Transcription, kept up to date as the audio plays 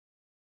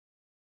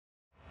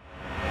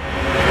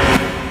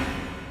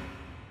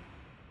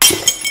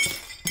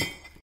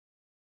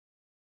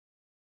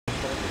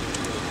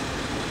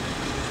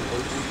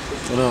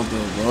What up,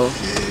 though, bro?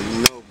 Yeah,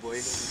 you know, boy.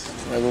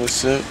 Regular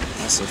shit.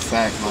 That's a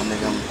fact, my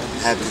nigga. I'm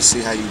happy to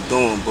see how you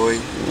doing,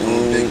 boy.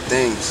 Doing big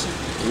things.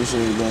 You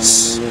should be doing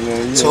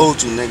that, nigga.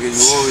 Told you, nigga,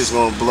 you always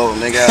gonna blow.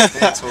 Nigga, I've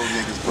been told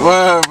niggas, bro.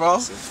 Word, bro.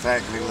 That's a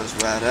fact, nigga. Let's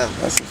ride up.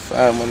 That's a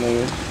fact, my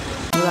nigga.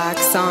 Black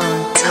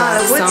song.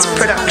 Tyler Woods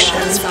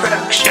Productions.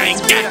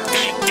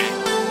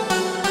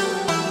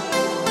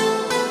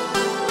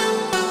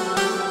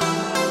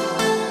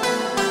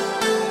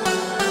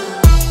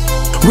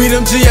 We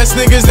them GS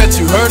niggas that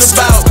you heard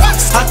about.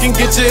 I can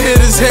get your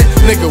hitters hit,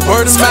 nigga,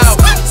 word of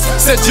mouth.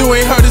 Said you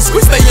ain't heard us,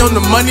 we stay on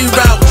the money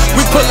route.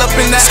 We pull up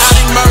in that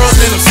Audi Merle,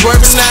 then I'm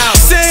swerving now.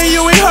 Saying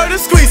you ain't heard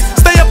us squeeze,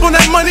 stay up on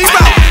that money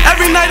route.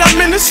 Every night I'm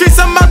in the streets,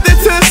 I'm out there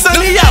till it's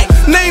sunny out.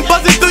 Name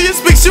buzzing through your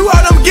speaks, you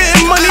heard I'm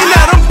getting money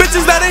now. Them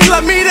bitches that ain't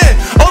let me in,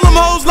 all them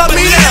hoes let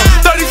me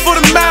down. 30 for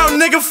the mile,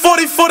 nigga,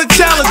 40 for the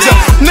challenger.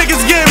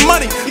 Niggas getting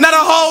money, now the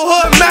whole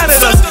hood mad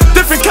at us.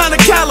 Different kind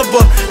of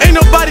caliber, ain't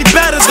nobody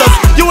bad as us.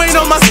 You ain't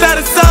on my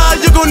status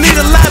side, you gon' need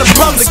a ladder,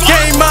 bro. The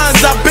game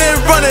minds, I've been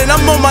running,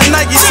 I'm on my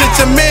Nike shit.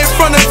 Your man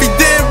front if he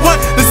did one,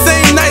 the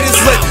same night is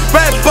lit.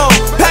 Red bone,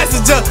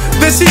 passenger,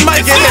 then she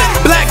might get hit.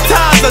 Black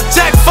ties, or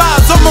Jack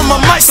 5s, I'm on my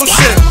Michael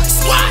shit.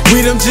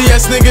 We them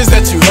GS niggas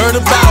that you heard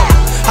about.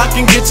 I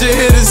can get your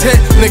hitters hit,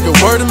 nigga,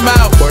 word of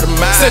mouth.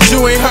 Said you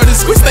ain't heard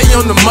us, we stay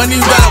on the money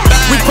route.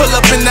 We pull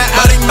up in that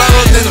Audi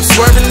Merle, then I'm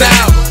swerving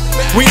now.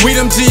 We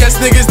them GS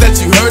niggas that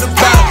you heard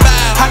about.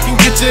 I can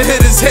get your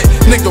hitters hit,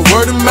 nigga,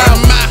 word of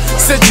mouth.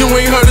 Said you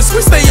ain't heard us,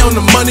 we stay on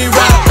the money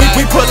route.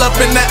 We pull up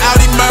in that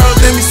Audi Merle,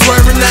 then we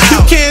swerving now.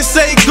 You can't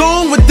say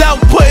goon without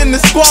putting the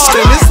squad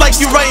in. It's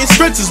like you writing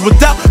scriptures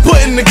without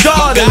putting the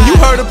God in. You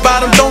heard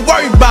about them, don't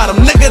worry about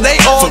them, nigga, they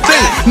all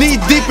in. Knee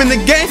deep in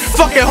the game,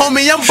 fuck it,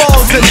 homie, I'm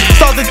balls in.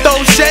 Start to throw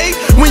shade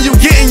when you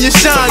getting your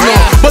shine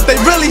on, but they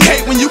really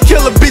hate when you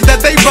kill a beat that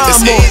they rhyme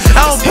on.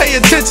 I don't pay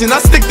attention, I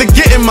stick to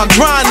getting my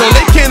grind on.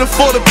 They can't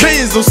afford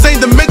opinions on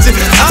same dimension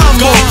I'm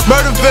on.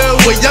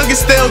 Murderville, where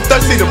youngest still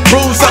thirsty to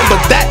prove something,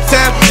 but that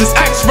time just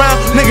axe round,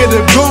 nigga,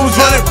 the goons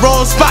run it,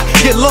 wrong spot,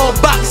 get long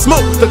box,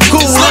 smoke the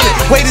cool on it.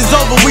 Wait is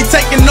over, we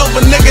taking over,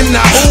 nigga,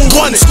 now who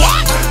won it?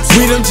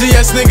 We them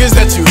GS niggas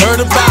that you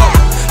heard about.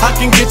 I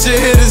can get your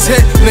hitters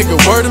hit, nigga,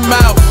 word of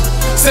mouth.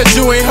 Said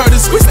you ain't heard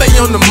us, we stay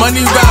on the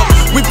money route.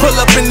 We pull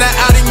up in that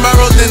Audi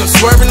Merle, then I'm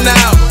swerving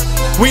now.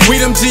 We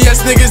them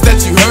GS niggas that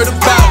you heard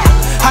about.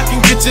 I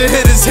can get your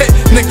hitters hit,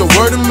 nigga,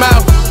 word of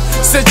mouth.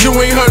 Said you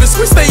ain't heard us,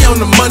 we stay on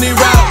the money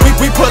route.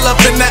 We pull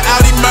up in that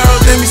Audi Merle,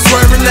 then we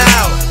swerving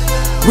now.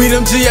 We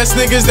them GS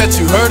niggas that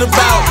you heard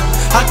about.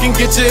 I can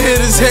get your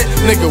hitters hit,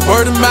 nigga,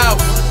 word of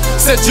mouth.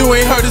 Said you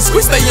ain't heard us,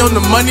 we stay on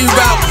the money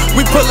route.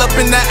 We pull up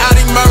in that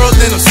Audi Merle,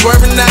 then I'm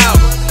swerving now.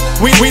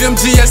 We them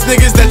GS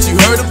niggas that you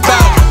heard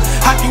about.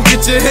 I can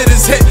get your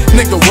hitters hit,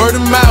 nigga, word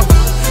of mouth.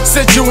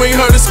 Said you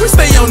ain't heard us, we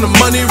stay on the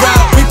money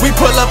route. We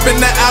pull up in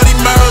that Audi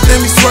Merle,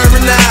 then we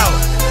swerving now.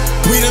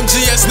 We them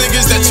GS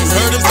niggas that you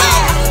heard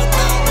about.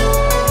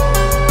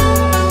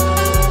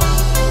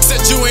 Said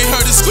you ain't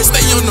heard us, we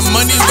stay on the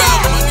money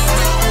route.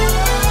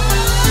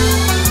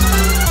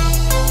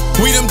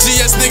 We them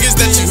GS niggas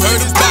that you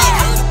heard about.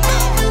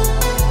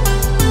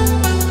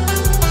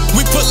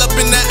 We pull up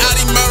in that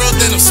Audi Merle,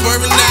 then I'm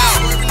swerving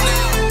now.